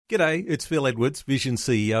G'day, it's Phil Edwards, Vision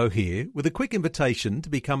CEO here, with a quick invitation to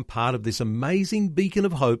become part of this amazing beacon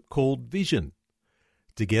of hope called Vision.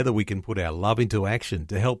 Together we can put our love into action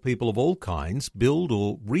to help people of all kinds build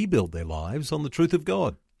or rebuild their lives on the truth of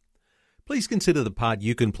God. Please consider the part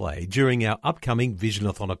you can play during our upcoming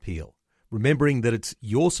Visionathon appeal, remembering that it's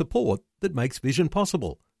your support that makes Vision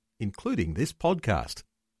possible, including this podcast.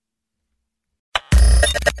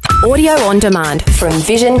 Audio on demand from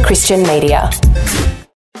Vision Christian Media.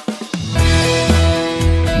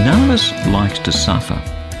 None of us likes to suffer,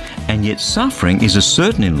 and yet suffering is as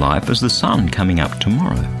certain in life as the sun coming up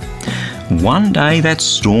tomorrow. One day that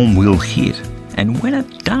storm will hit, and when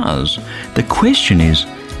it does, the question is,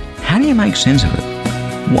 how do you make sense of it?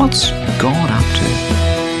 What's God up to?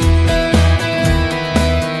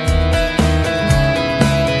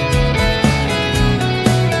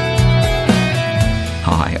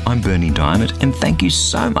 Hi, I'm Bernie Diamond, and thank you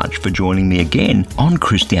so much for joining me again on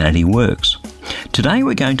Christianity Works. Today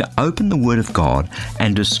we're going to open the Word of God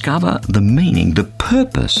and discover the meaning, the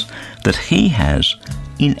purpose that He has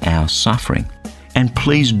in our suffering. And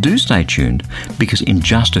please do stay tuned, because in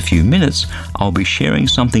just a few minutes I'll be sharing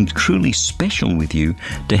something truly special with you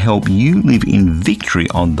to help you live in victory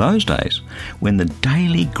on those days when the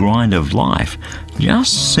daily grind of life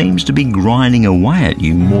just seems to be grinding away at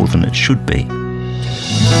you more than it should be.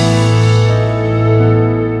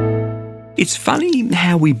 It's funny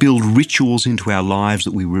how we build rituals into our lives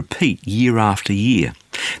that we repeat year after year.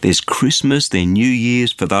 There's Christmas, then New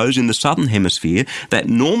Year's. For those in the Southern Hemisphere, that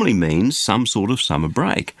normally means some sort of summer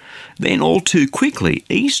break. Then all too quickly,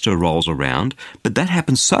 Easter rolls around, but that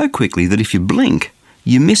happens so quickly that if you blink,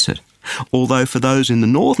 you miss it. Although for those in the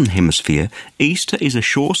Northern Hemisphere, Easter is a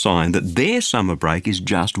sure sign that their summer break is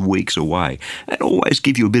just weeks away. That always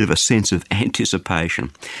gives you a bit of a sense of anticipation.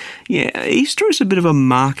 Yeah, Easter is a bit of a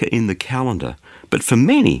marker in the calendar, but for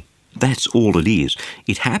many, that's all it is.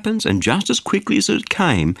 It happens, and just as quickly as it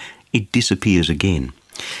came, it disappears again.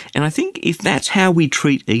 And I think if that's how we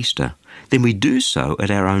treat Easter, then we do so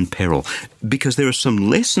at our own peril, because there are some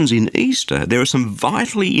lessons in Easter, there are some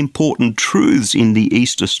vitally important truths in the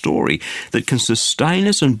Easter story that can sustain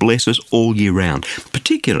us and bless us all year round,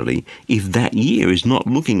 particularly if that year is not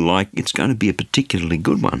looking like it's going to be a particularly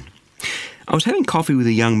good one. I was having coffee with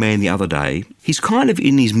a young man the other day. He's kind of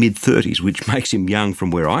in his mid-30s, which makes him young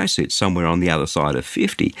from where I sit, somewhere on the other side of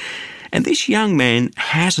 50. And this young man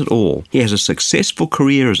has it all. He has a successful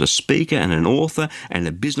career as a speaker and an author and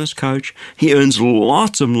a business coach. He earns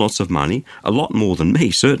lots and lots of money, a lot more than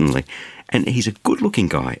me, certainly. And he's a good-looking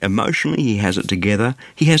guy. Emotionally, he has it together.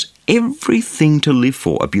 He has everything to live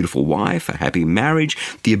for. A beautiful wife, a happy marriage,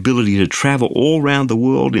 the ability to travel all around the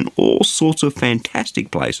world in all sorts of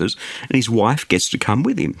fantastic places, and his wife gets to come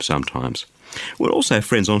with him sometimes. We're also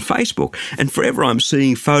friends on Facebook, and forever I'm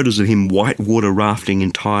seeing photos of him whitewater rafting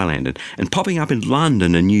in Thailand and popping up in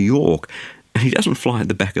London and New York. And he doesn't fly at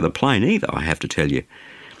the back of the plane either, I have to tell you.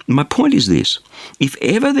 My point is this: if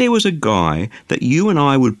ever there was a guy that you and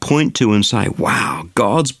I would point to and say, wow,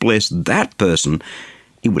 God's blessed that person,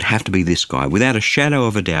 it would have to be this guy, without a shadow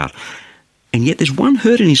of a doubt. And yet there's one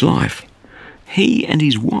hurt in his life. He and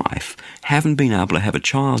his wife haven't been able to have a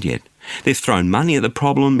child yet. They've thrown money at the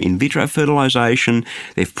problem, in vitro fertilization.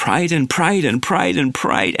 They've prayed and prayed and prayed and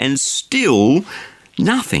prayed, and still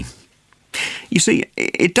nothing. You see,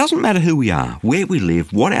 it doesn't matter who we are, where we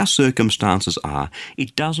live, what our circumstances are.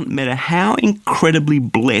 It doesn't matter how incredibly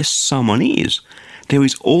blessed someone is. There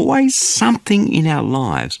is always something in our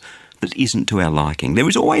lives that isn't to our liking. There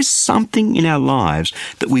is always something in our lives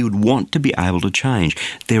that we would want to be able to change.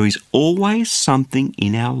 There is always something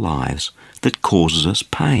in our lives that causes us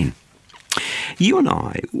pain. You and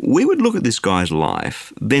I, we would look at this guy's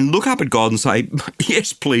life, then look up at God and say,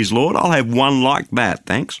 yes, please, Lord, I'll have one like that,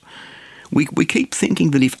 thanks. We keep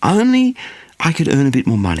thinking that if only I could earn a bit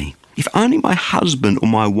more money, if only my husband or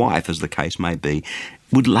my wife, as the case may be,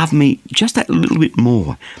 would love me just that little bit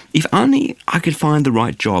more, if only I could find the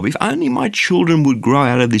right job, if only my children would grow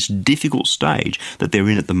out of this difficult stage that they're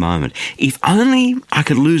in at the moment, if only I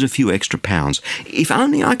could lose a few extra pounds, if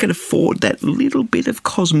only I could afford that little bit of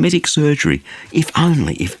cosmetic surgery, if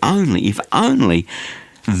only,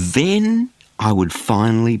 then I would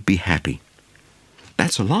finally be happy.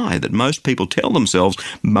 That's a lie that most people tell themselves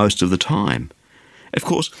most of the time. Of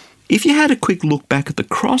course, if you had a quick look back at the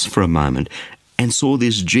cross for a moment and saw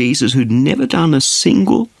this Jesus who'd never done a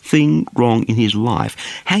single thing wrong in his life,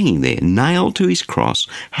 hanging there, nailed to his cross,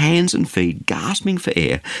 hands and feet, gasping for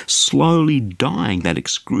air, slowly dying that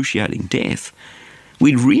excruciating death,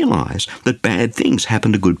 we'd realise that bad things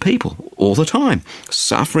happen to good people all the time.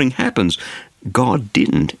 Suffering happens. God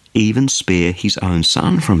didn't even spare his own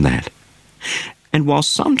son from that. And while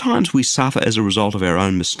sometimes we suffer as a result of our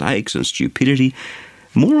own mistakes and stupidity,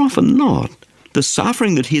 more often than not, the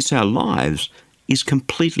suffering that hits our lives is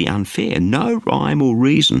completely unfair. No rhyme or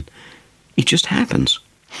reason. It just happens.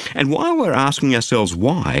 And while we're asking ourselves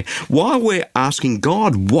why, while we're asking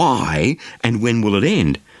God why and when will it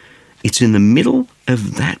end, it's in the middle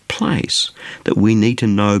of that place that we need to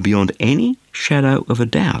know beyond any shadow of a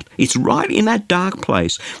doubt. It's right in that dark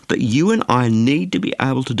place that you and I need to be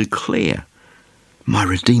able to declare, "My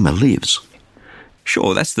Redeemer lives."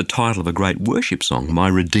 Sure, that's the title of a great worship song, "My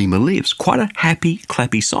Redeemer Lives." Quite a happy,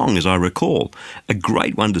 clappy song, as I recall. A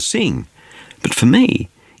great one to sing. But for me,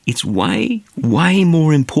 it's way, way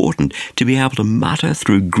more important to be able to mutter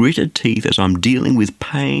through gritted teeth as I'm dealing with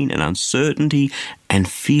pain and uncertainty and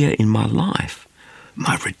fear in my life.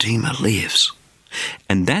 My Redeemer lives.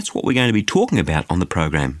 And that's what we're going to be talking about on the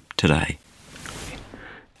program today.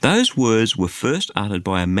 Those words were first uttered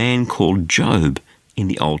by a man called Job in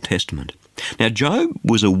the Old Testament. Now, Job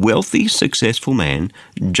was a wealthy, successful man,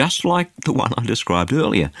 just like the one I described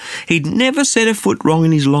earlier. He'd never set a foot wrong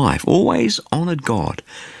in his life, always honoured God.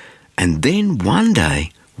 And then one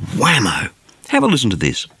day, whammo! Have a listen to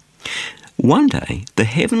this. One day, the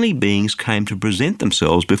heavenly beings came to present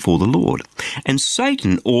themselves before the Lord, and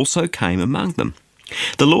Satan also came among them.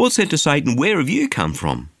 The Lord said to Satan, "Where have you come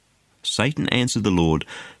from?" Satan answered the Lord,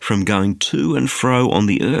 "From going to and fro on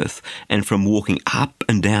the earth, and from walking up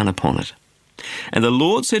and down upon it." And the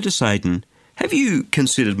Lord said to Satan, "Have you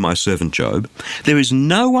considered my servant Job? There is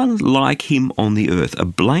no one like him on the earth, a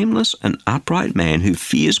blameless and upright man who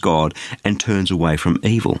fears God and turns away from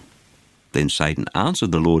evil." Then Satan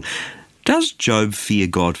answered the Lord, "Does Job fear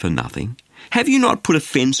God for nothing? Have you not put a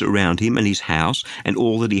fence around him and his house and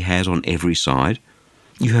all that he has on every side?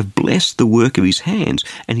 You have blessed the work of his hands,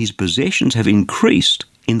 and his possessions have increased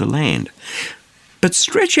in the land. But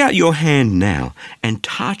stretch out your hand now and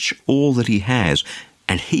touch all that he has,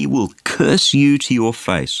 and he will curse you to your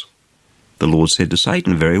face." The Lord said to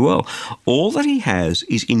Satan, "Very well, all that he has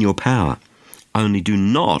is in your power. Only do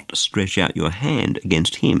not stretch out your hand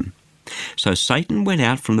against him." So Satan went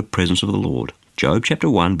out from the presence of the Lord. Job chapter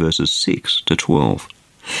 1, verses 6 to 12.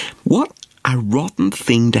 What a rotten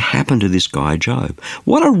thing to happen to this guy Job.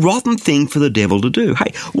 What a rotten thing for the devil to do.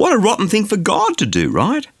 Hey, what a rotten thing for God to do,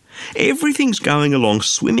 right? Everything's going along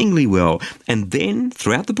swimmingly well, and then,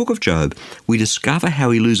 throughout the book of Job, we discover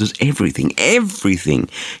how he loses everything.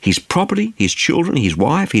 His property, his children, his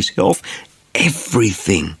wife, his health,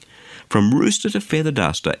 everything. From rooster to feather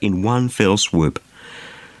duster in one fell swoop.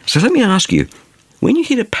 So let me ask you, when you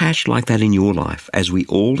hit a patch like that in your life, as we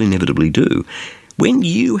all inevitably do, when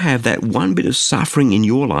you have that one bit of suffering in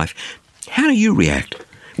your life, how do you react?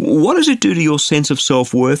 What does it do to your sense of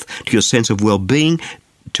self-worth, to your sense of well-being,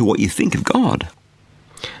 to what you think of God?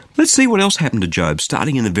 Let's see what else happened to Job,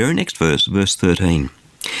 starting in the very next verse, verse 13.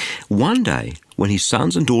 One day, when his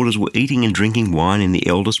sons and daughters were eating and drinking wine in the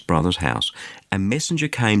eldest brother's house, a messenger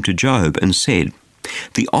came to Job and said,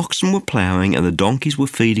 "The oxen were ploughing and the donkeys were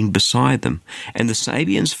feeding beside them, and the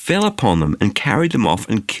Sabeans fell upon them and carried them off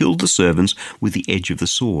and killed the servants with the edge of the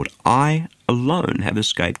sword. I alone have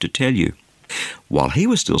escaped to tell you." While he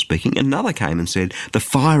was still speaking, another came and said, "The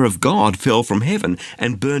fire of God fell from heaven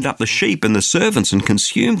and burned up the sheep and the servants and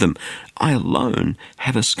consumed them. I alone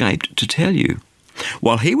have escaped to tell you."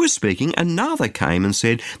 While he was speaking, another came and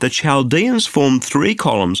said, "The Chaldeans formed 3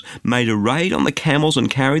 columns, made a raid on the camels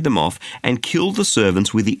and carried them off, and killed the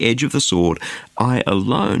servants with the edge of the sword. I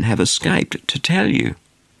alone have escaped to tell you."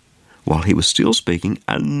 While he was still speaking,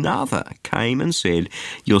 another came and said,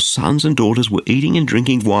 "Your sons and daughters were eating and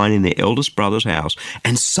drinking wine in their eldest brother's house,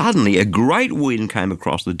 and suddenly a great wind came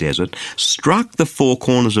across the desert, struck the 4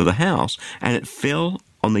 corners of the house, and it fell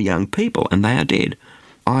on the young people, and they are dead.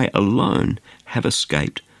 I alone have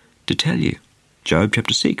escaped to tell you." Job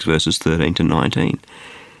chapter 6, verses 13 to 19.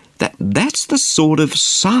 That's the sort of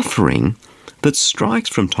suffering that strikes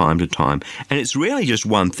from time to time, and it's rarely just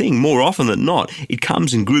one thing. More often than not, it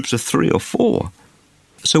comes in groups of 3 or 4.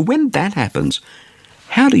 So when that happens,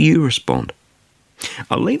 how do you respond?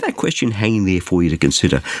 I'll leave that question hanging there for you to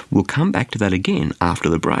consider. We'll come back to that again after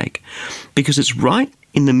the break, because it's right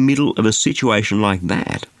in the middle of a situation like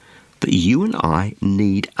that you and I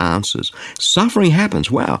need answers. Suffering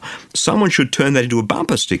happens. Wow, someone should turn that into a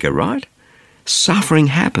bumper sticker, right? Suffering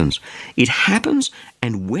happens. It happens,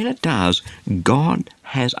 and when it does, God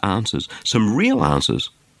has answers, some real answers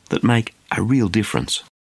that make a real difference.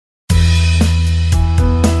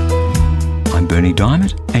 I'm Bernie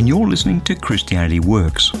Diamond, and you're listening to Christianity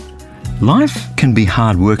Works. Life can be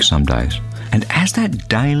hard work some days, And as that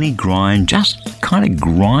daily grind just kind of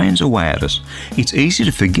grinds away at us, it's easy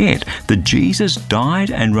to forget that Jesus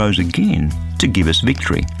died and rose again to give us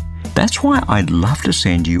victory. That's why I'd love to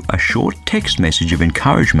send you a short text message of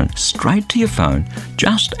encouragement straight to your phone,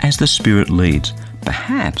 just as the Spirit leads,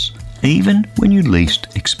 perhaps even when you least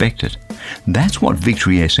expect it. That's what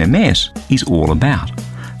Victory SMS is all about.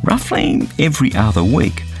 Roughly every other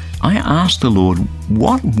week, I ask the Lord,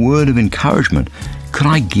 what word of encouragement could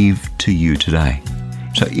I give to you today?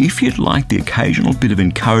 So if you'd like the occasional bit of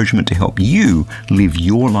encouragement to help you live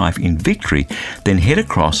your life in victory, then head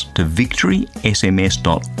across to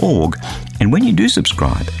victorysms.org, and when you do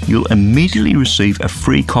subscribe, you'll immediately receive a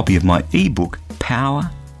free copy of my ebook,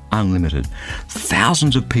 Power Unlimited.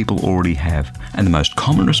 Thousands of people already have, and the most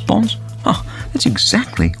common response? Oh, that's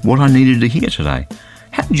exactly what I needed to hear today.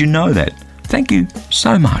 How did you know that? Thank you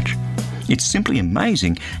so much. It's simply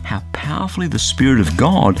amazing how powerfully the Spirit of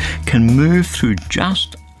God can move through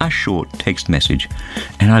just a short text message.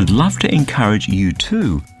 And I'd love to encourage you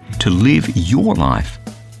too to live your life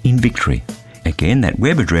in victory. Again, that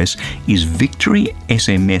web address is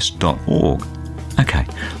victorysms.org. Okay,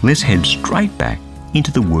 let's head straight back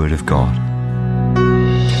into the Word of God.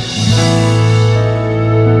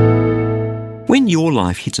 When your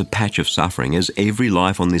life hits a patch of suffering, as every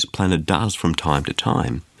life on this planet does from time to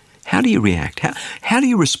time, how do you react? How do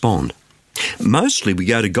you respond? Mostly we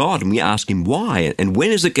go to God and we ask Him why and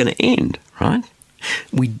when is it going to end, right?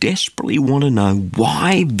 We desperately want to know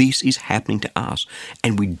why this is happening to us,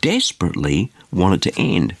 and we desperately want it to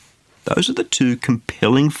end. Those are the two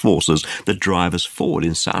compelling forces that drive us forward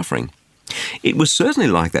in suffering. It was certainly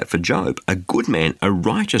like that for Job, a good man, a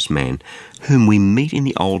righteous man, whom we meet in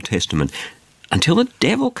the Old Testament, until the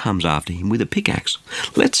devil comes after him with a pickaxe.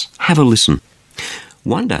 Let's have a listen.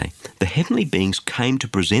 One day, the heavenly beings came to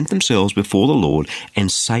present themselves before the Lord,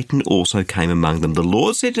 and Satan also came among them. The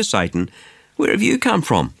Lord said to Satan, "Where have you come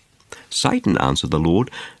from?" Satan answered the Lord,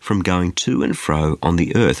 "From going to and fro on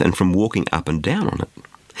the earth, and from walking up and down on it."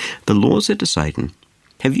 The Lord said to Satan,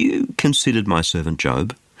 "Have you considered my servant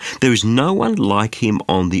Job? There is no one like him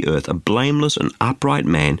on the earth, a blameless and upright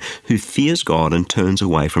man who fears God and turns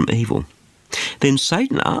away from evil." Then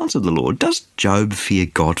Satan answered the Lord, "Does Job fear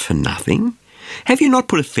God for nothing? Have you not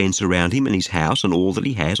put a fence around him and his house and all that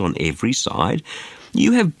he has on every side?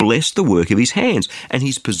 You have blessed the work of his hands, and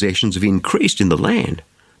his possessions have increased in the land.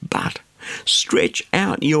 But stretch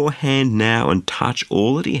out your hand now and touch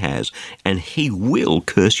all that he has, and he will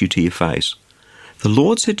curse you to your face." The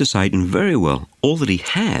Lord said to Satan, "Very well, all that he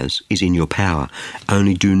has is in your power.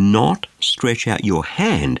 Only do not stretch out your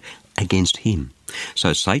hand against him."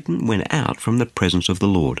 So Satan went out from the presence of the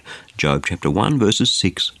Lord. Job chapter 1, verses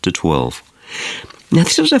 6 to 12. Now,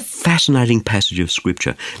 this is a fascinating passage of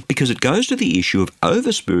Scripture because it goes to the issue of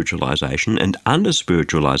over-spiritualization and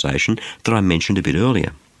under-spiritualization that I mentioned a bit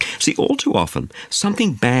earlier. See, all too often,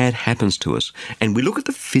 something bad happens to us, and we look at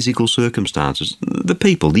the physical circumstances, the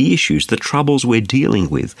people, the issues, the troubles we're dealing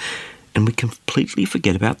with, and we completely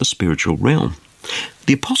forget about the spiritual realm.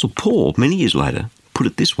 The Apostle Paul, many years later, put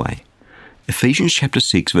it this way. Ephesians chapter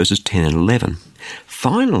 6, verses 10 and 11.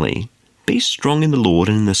 "Finally, be strong in the Lord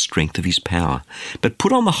and in the strength of his power, but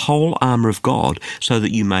put on the whole armour of God so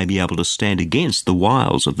that you may be able to stand against the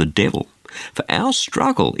wiles of the devil. For our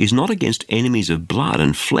struggle is not against enemies of blood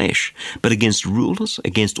and flesh, but against rulers,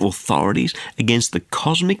 against authorities, against the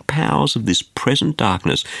cosmic powers of this present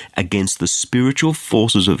darkness, against the spiritual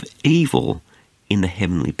forces of evil in the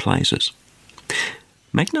heavenly places."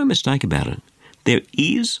 Make no mistake about it. There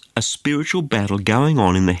is a spiritual battle going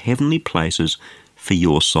on in the heavenly places for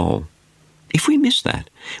your soul. If we miss that,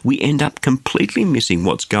 we end up completely missing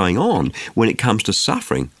what's going on when it comes to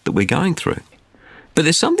suffering that we're going through. But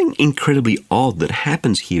there's something incredibly odd that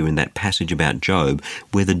happens here in that passage about Job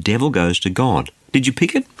where the devil goes to God. Did you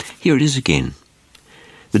pick it? Here it is again.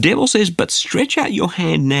 The devil says, "But stretch out your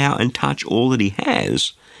hand now and touch all that he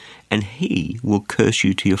has, and he will curse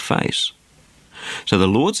you to your face." So the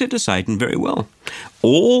Lord said to Satan, "Very well,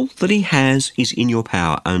 all that he has is in your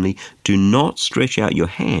power, only do not stretch out your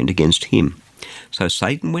hand against him." So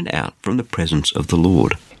Satan went out from the presence of the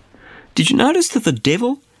Lord. Did you notice that the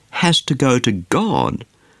devil has to go to God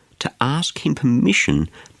to ask him permission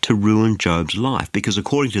to ruin Job's life? Because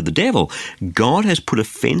according to the devil, God has put a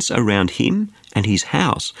fence around him and his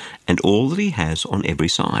house and all that he has on every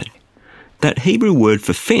side. That Hebrew word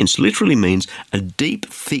for fence literally means a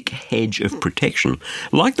deep, thick hedge of protection,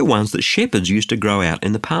 like the ones that shepherds used to grow out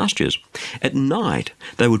in the pastures. At night,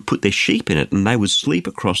 they would put their sheep in it and they would sleep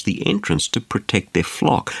across the entrance to protect their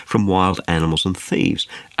flock from wild animals and thieves.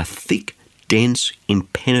 A thick, dense,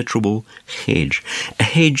 impenetrable hedge. A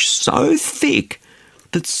hedge so thick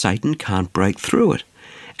that Satan can't break through it.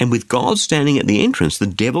 And with God standing at the entrance, the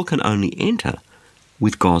devil can only enter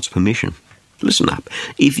with God's permission. Listen up.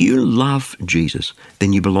 If you love Jesus,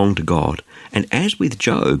 then you belong to God. And as with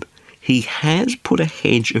Job, he has put a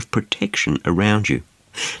hedge of protection around you.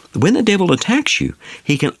 When the devil attacks you,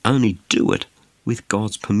 he can only do it with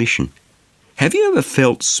God's permission. Have you ever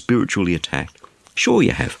felt spiritually attacked? Sure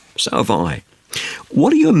you have. So have I.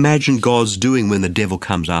 What do you imagine God's doing when the devil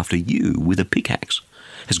comes after you with a pickaxe?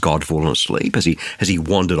 Has God fallen asleep? Has he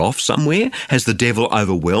wandered off somewhere? Has the devil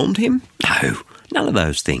overwhelmed him? No, none of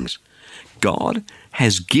those things. God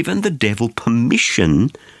has given the devil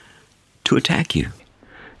permission to attack you.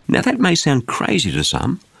 Now that may sound crazy to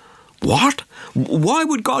some. What? Why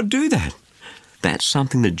would God do that? That's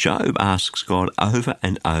something that Job asks God over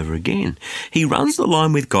and over again. He runs the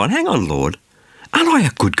line with God. Hang on, Lord. Aren't I a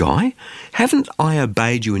good guy? Haven't I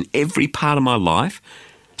obeyed you in every part of my life?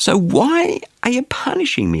 So why are you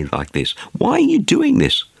punishing me like this? Why are you doing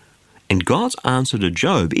this? And God's answer to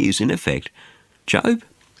Job is, in effect, Job,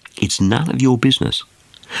 it's none of your business.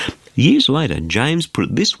 Years later, James put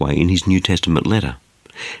it this way in his New Testament letter.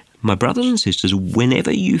 My brothers and sisters,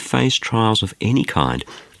 whenever you face trials of any kind,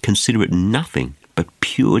 consider it nothing but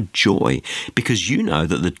pure joy, because you know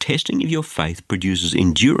that the testing of your faith produces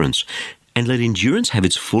endurance, and let endurance have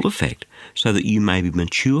its full effect, so that you may be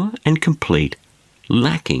mature and complete,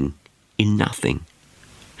 lacking in nothing.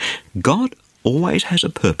 God always has a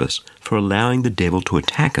purpose for allowing the devil to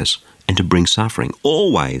attack us and to bring suffering.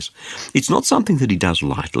 Always. It's not something that he does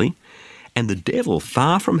lightly. And the devil,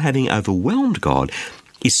 far from having overwhelmed God,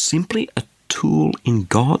 is simply a tool in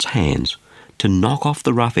God's hands to knock off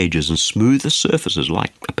the rough edges and smooth the surfaces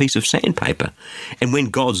like a piece of sandpaper. And when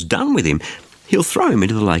God's done with him, he'll throw him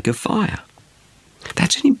into the lake of fire.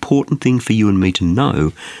 That's an important thing for you and me to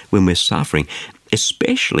know when we're suffering,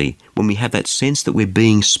 especially when we have that sense that we're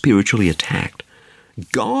being spiritually attacked.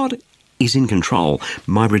 God is in control.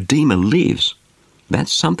 My Redeemer lives.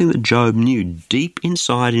 That's something that Job knew deep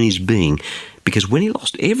inside in his being, because when he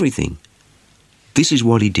lost everything, this is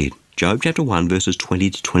what he did. Job chapter 1, verses 20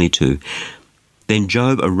 to 22. Then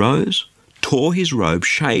Job arose, tore his robe,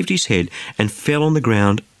 shaved his head, and fell on the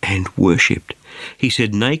ground and worshipped. He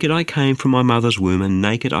said, Naked I came from my mother's womb, and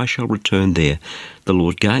naked I shall return there. The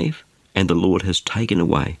Lord gave, and the Lord has taken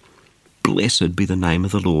away. Blessed be the name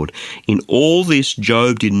of the Lord. In all this,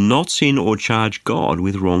 Job did not sin or charge God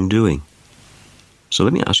with wrongdoing. So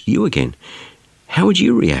let me ask you again, how would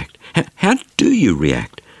you react? How do you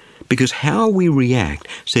react? Because how we react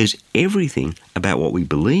says everything about what we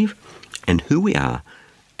believe and who we are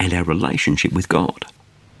and our relationship with God.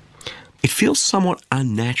 It feels somewhat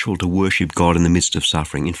unnatural to worship God in the midst of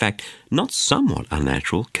suffering. In fact, not somewhat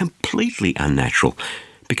unnatural, completely unnatural.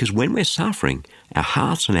 Because when we're suffering, our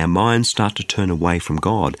hearts and our minds start to turn away from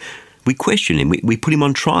God. We question him, we put him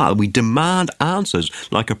on trial, we demand answers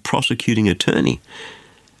like a prosecuting attorney.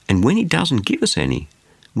 And when he doesn't give us any,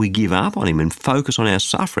 we give up on him and focus on our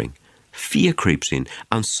suffering. Fear creeps in,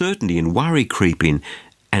 uncertainty and worry creep in.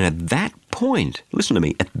 And at that point, listen to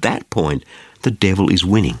me, at that point, the devil is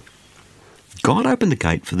winning. God opened the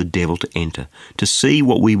gate for the devil to enter, to see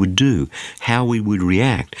what we would do, how we would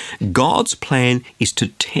react. God's plan is to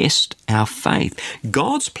test our faith.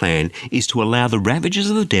 God's plan is to allow the ravages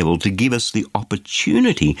of the devil to give us the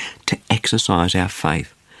opportunity to exercise our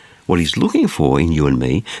faith. What he's looking for in you and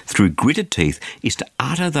me, through gritted teeth, is to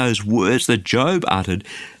utter those words that Job uttered,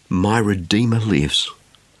 My Redeemer lives.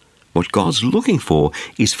 What God's looking for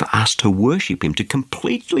is for us to worship him, to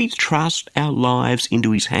completely trust our lives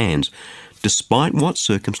into his hands, despite what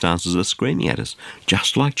circumstances are screaming at us.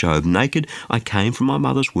 Just like Job, naked I came from my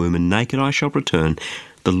mother's womb, and naked I shall return.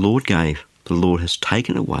 The Lord gave, the Lord has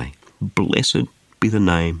taken away. Blessed be the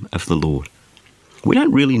name of the Lord. We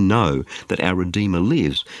don't really know that our Redeemer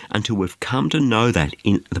lives until we've come to know that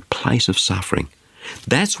in the place of suffering.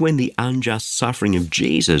 That's when the unjust suffering of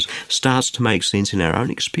Jesus starts to make sense in our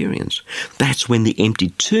own experience. That's when the empty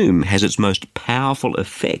tomb has its most powerful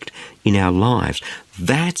effect in our lives.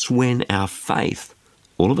 That's when our faith,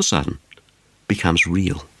 all of a sudden, becomes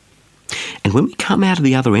real. And when we come out of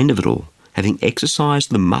the other end of it all, having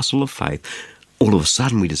exercised the muscle of faith, all of a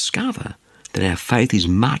sudden we discover that our faith is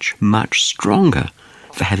much, much stronger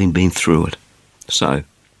for having been through it. So,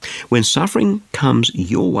 when suffering comes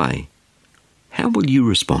your way, how will you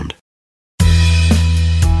respond?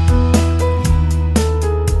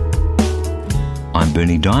 I'm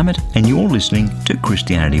Bernie Diamond, and you're listening to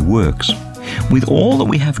Christianity Works. With all that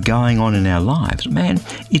we have going on in our lives, man,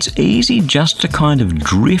 it's easy just to kind of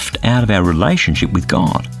drift out of our relationship with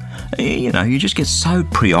God. You just get so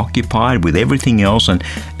preoccupied with everything else, and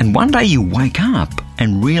one day you wake up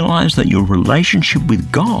and realise that your relationship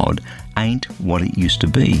with God ain't what it used to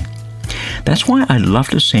be. That's why I'd love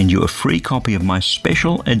to send you a free copy of my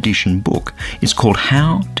special edition book. It's called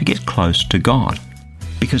How to Get Close to God,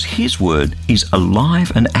 because His Word is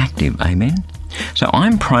alive and active, amen? So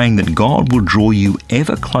I'm praying that God will draw you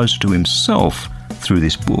ever closer to Himself through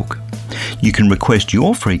this book. You can request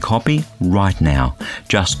your free copy right now.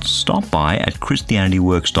 Just stop by at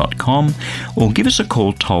christianityworks.com or give us a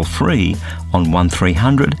call toll-free on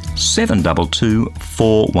 1300 722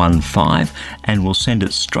 415 and we'll send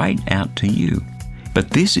it straight out to you. But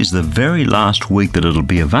this is the very last week that it'll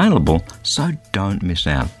be available, so don't miss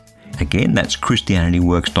out. Again, that's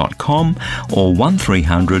christianityworks.com or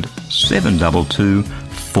 1300 722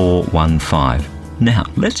 415. Now,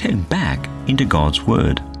 let's head back into God's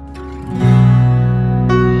Word.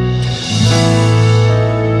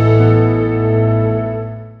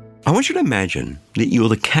 I want you to imagine that you're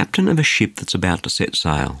the captain of a ship that's about to set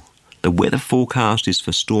sail. The weather forecast is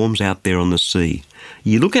for storms out there on the sea.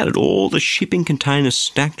 You look out at all the shipping containers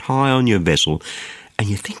stacked high on your vessel and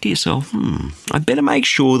you think to yourself, I better make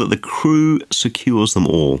sure that the crew secures them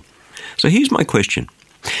all. So here's my question.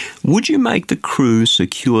 Would you make the crew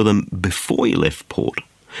secure them before you left port?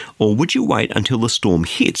 Or would you wait until the storm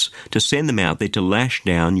hits to send them out there to lash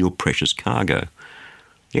down your precious cargo?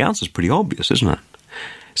 The answer's pretty obvious, isn't it?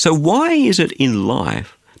 So why is it in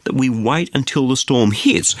life that we wait until the storm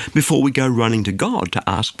hits before we go running to God to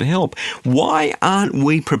ask for help? Why aren't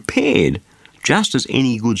we prepared, just as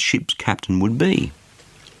any good ship's captain would be?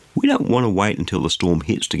 We don't want to wait until the storm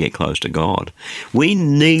hits to get close to God. We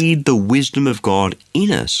need the wisdom of God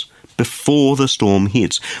in us before the storm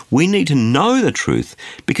hits. We need to know the truth,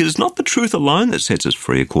 because it's not the truth alone that sets us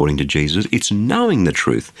free, according to Jesus. It's knowing the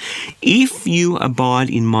truth. If you abide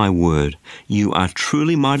in my word, you are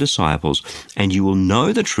truly my disciples, and you will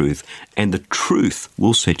know the truth, and the truth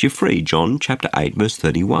will set you free. John chapter 8, verse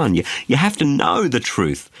 31. You have to know the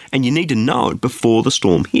truth, and you need to know it before the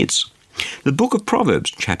storm hits. The book of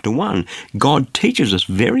Proverbs, chapter 1, God teaches us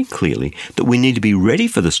very clearly that we need to be ready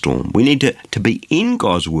for the storm. We need to be in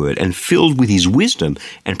God's word and filled with his wisdom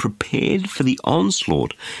and prepared for the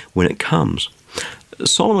onslaught when it comes.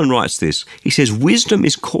 Solomon writes this. He says, wisdom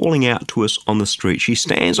is calling out to us on the street. She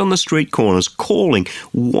stands on the street corners, calling,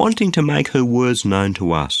 wanting to make her words known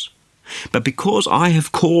to us. But because I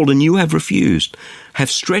have called and you have refused,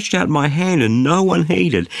 have stretched out my hand and no one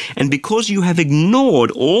heeded, and because you have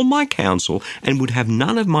ignored all my counsel and would have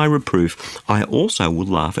none of my reproof, I also will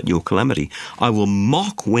laugh at your calamity. I will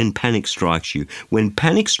mock when panic strikes you. When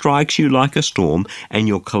panic strikes you like a storm and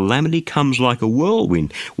your calamity comes like a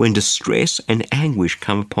whirlwind, when distress and anguish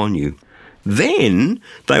come upon you, then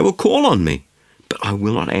they will call on me, but I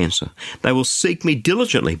will not answer. They will seek me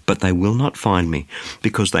diligently, but they will not find me,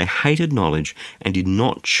 because they hated knowledge and did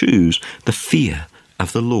not choose the fear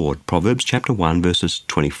of the Lord. Proverbs chapter 1, verses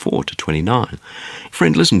 24 to 29.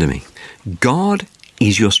 Friend, listen to me. God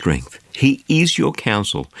is your strength. He is your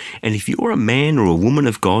counsel. And if you're a man or a woman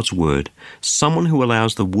of God's word, someone who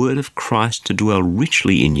allows the word of Christ to dwell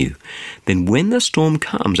richly in you, then when the storm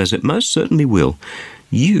comes, as it most certainly will,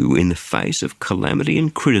 you, in the face of calamity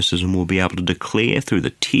and criticism, will be able to declare through the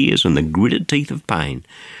tears and the gritted teeth of pain,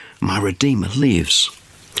 my Redeemer lives.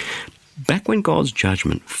 Back when God's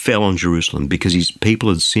judgment fell on Jerusalem because his people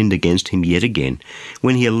had sinned against him yet again,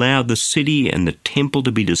 when he allowed the city and the temple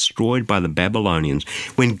to be destroyed by the Babylonians,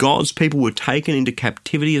 when God's people were taken into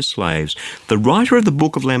captivity as slaves, the writer of the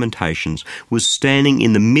book of Lamentations was standing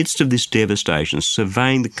in the midst of this devastation,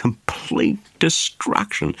 surveying the complete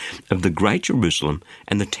destruction of the great Jerusalem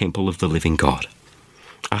and the temple of the living God.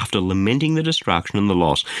 After lamenting the destruction and the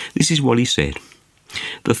loss, this is what he said.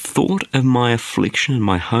 The thought of my affliction and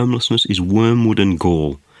my homelessness is wormwood and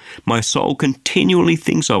gall. My soul continually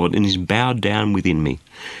thinks of it and is bowed down within me.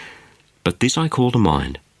 But this I call to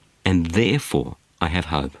mind, and therefore I have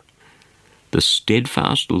hope. The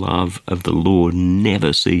steadfast love of the Lord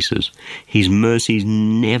never ceases. His mercies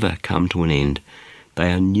never come to an end. They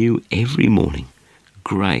are new every morning.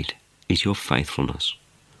 Great is your faithfulness.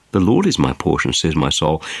 The Lord is my portion, says my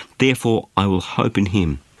soul. Therefore I will hope in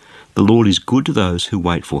him. The Lord is good to those who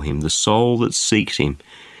wait for him, the soul that seeks him.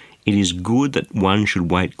 It is good that one should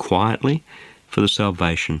wait quietly for the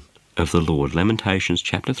salvation of the Lord. Lamentations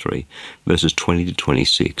chapter 3, verses 20 to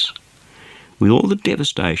 26. With all the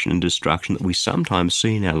devastation and destruction that we sometimes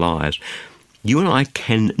see in our lives, you and I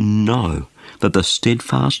can know that the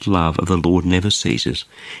steadfast love of the Lord never ceases.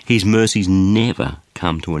 His mercies never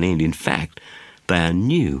come to an end. In fact, they are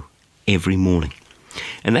new every morning.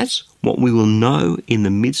 And that's what we will know in the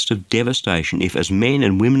midst of devastation if, as men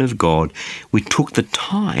and women of God, we took the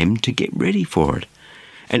time to get ready for it.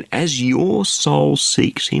 And as your soul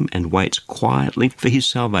seeks him and waits quietly for his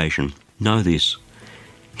salvation, know this: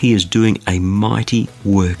 he is doing a mighty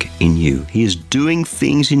work in you. He is doing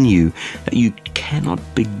things in you that you cannot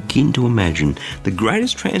begin to imagine. The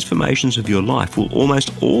greatest transformations of your life will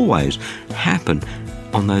almost always happen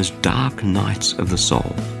on those dark nights of the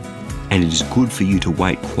soul. And it is good for you to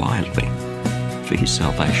wait quietly for his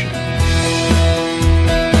salvation.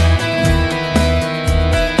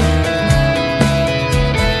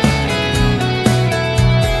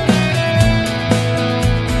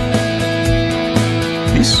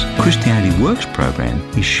 This Christianity Works program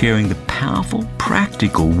is sharing the powerful,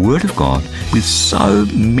 practical Word of God with so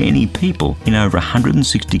many people in over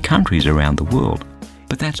 160 countries around the world.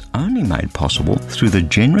 But that's only made possible through the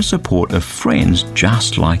generous support of friends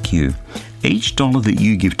just like you. Each dollar that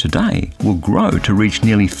you give today will grow to reach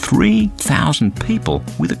nearly 3,000 people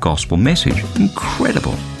with a gospel message.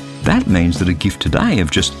 Incredible! That means that a gift today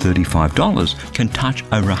of just $35 can touch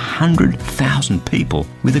over 100,000 people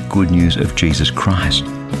with the good news of Jesus Christ.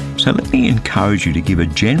 So let me encourage you to give a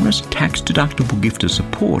generous tax-deductible gift of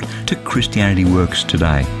support to Christianity Works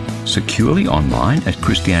today. Securely online at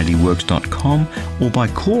ChristianityWorks.com or by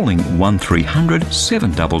calling 1300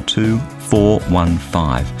 722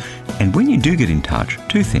 415. And when you do get in touch,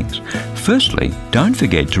 two things. Firstly, don't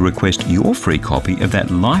forget to request your free copy of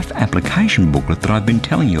that life application booklet that I've been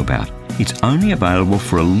telling you about. It's only available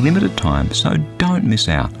for a limited time, so don't miss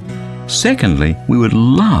out. Secondly, we would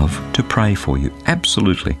love to pray for you.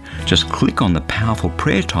 Absolutely. Just click on the powerful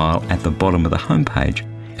prayer tile at the bottom of the homepage.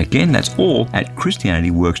 Again, that's all at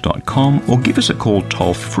ChristianityWorks.com or give us a call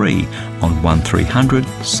toll-free on 1300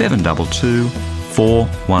 722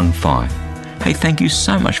 415. Hey, thank you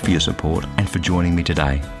so much for your support and for joining me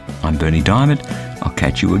today. I'm Bernie Diamond. I'll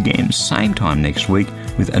catch you again same time next week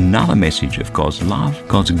with another message of God's love,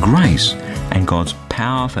 God's grace, and God's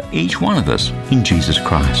power for each one of us in Jesus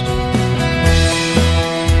Christ.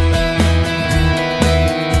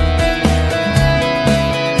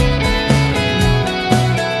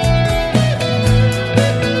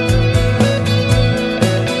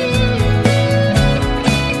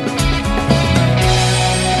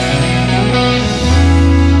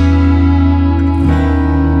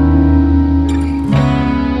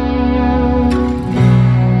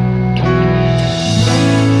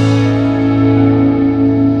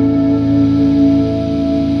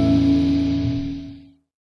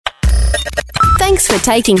 Thanks for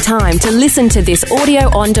taking time to listen to this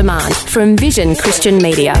audio on demand from Vision Christian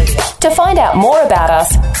Media. To find out more about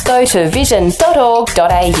us, go to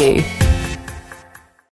vision.org.au.